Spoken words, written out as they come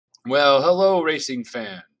Well, hello, racing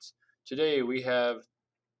fans. Today we have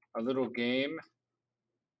a little game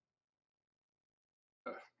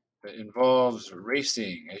uh, that involves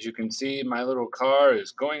racing. As you can see, my little car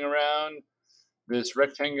is going around this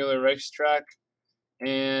rectangular racetrack,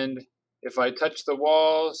 and if I touch the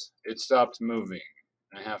walls, it stops moving.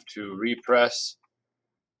 I have to repress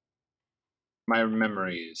my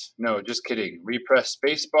memories. No, just kidding. Repress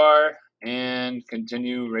spacebar and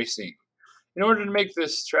continue racing. In order to make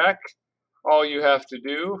this track, all you have to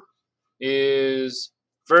do is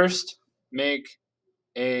first make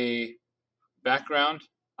a background.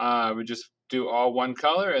 We just do all one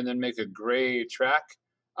color and then make a gray track.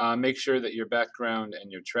 Make sure that your background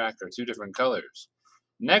and your track are two different colors.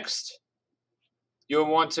 Next,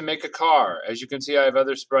 you'll want to make a car. As you can see, I have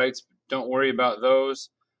other sprites. Don't worry about those.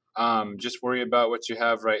 Just worry about what you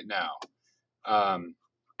have right now. Um,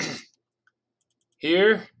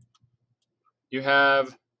 Here, you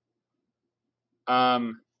have,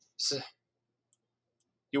 um,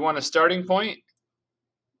 you want a starting point.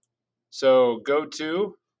 So go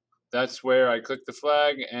to, that's where I click the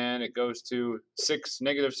flag and it goes to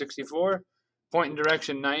 -64, point in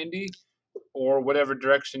direction 90, or whatever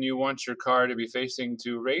direction you want your car to be facing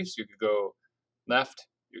to race. You could go left,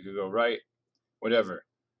 you could go right, whatever.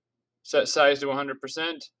 Set size to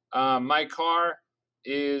 100%. My car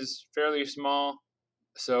is fairly small,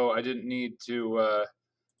 so I didn't need to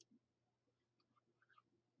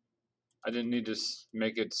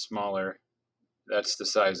make it smaller. That's the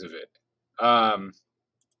size of it. Um,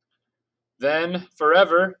 then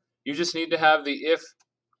forever, you just need to have the if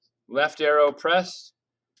left arrow pressed,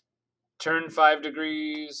 turn 5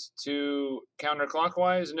 degrees to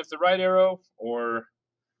counterclockwise, and if the right arrow, or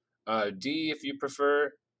D if you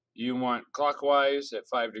prefer, you want clockwise at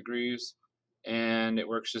 5 degrees, and it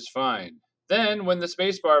works just fine. Then, when the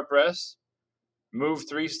spacebar press, move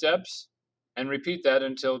 3 steps and repeat that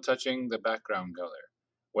until touching the background color.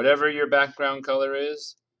 Whatever your background color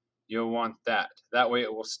is, you'll want that. That way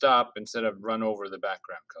it will stop instead of run over the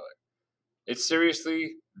background color. It's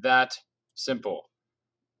seriously that simple.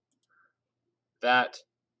 That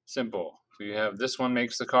simple. So you have this one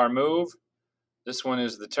makes the car move, this one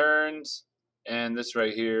is the turns, and this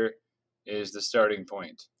right here is the starting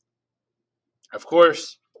point. Of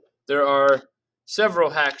course, there are several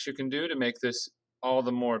hacks you can do to make this all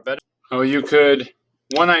the more better. Oh,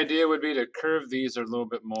 one idea would be to curve these a little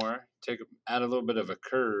bit more, add a little bit of a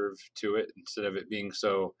curve to it instead of it being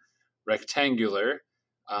so rectangular,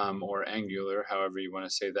 or angular, however you want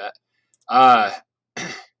to say that. Uh,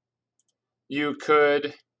 you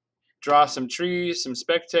could draw some trees, some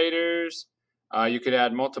spectators. You could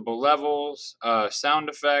add multiple levels, sound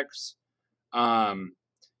effects. Um,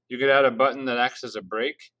 you could add a button that acts as a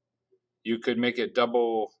brake. You could make it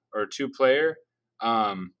double or two-player.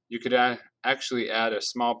 You could actually add a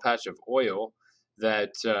small patch of oil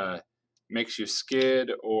that makes you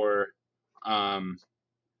skid um,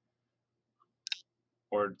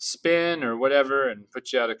 or spin or whatever and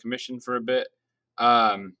put you out of commission for a bit.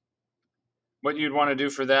 Um, What you'd want to do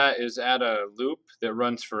for that is add a loop that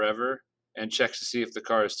runs forever and checks to see if the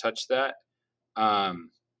car has touched that,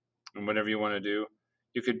 um, and whatever you want to do.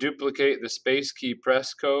 You could duplicate the space key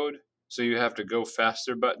press code, so you have to go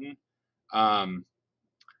faster button. Um,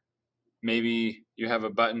 Maybe you have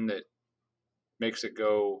a button that makes it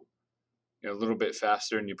go a little bit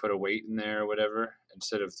faster, and you put a weight in there or whatever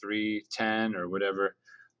instead of 310 or whatever.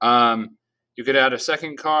 You could add a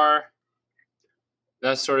second car,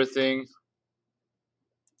 that sort of thing.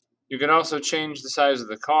 You can also change the size of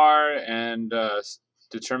the car and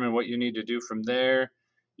determine what you need to do from there.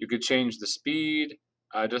 You could change the speed.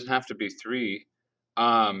 It doesn't have to be 3.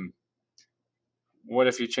 Um, what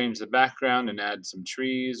if you change the background and add some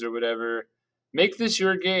trees or whatever? Make this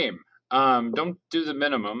your game. Don't do the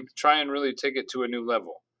minimum. Try and really take it to a new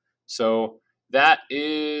level. So that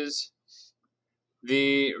is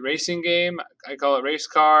the racing game. I call it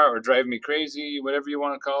Racecar or Drive Me Crazy, whatever you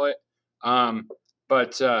want to call it.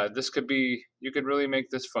 But you could really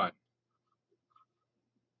make this fun.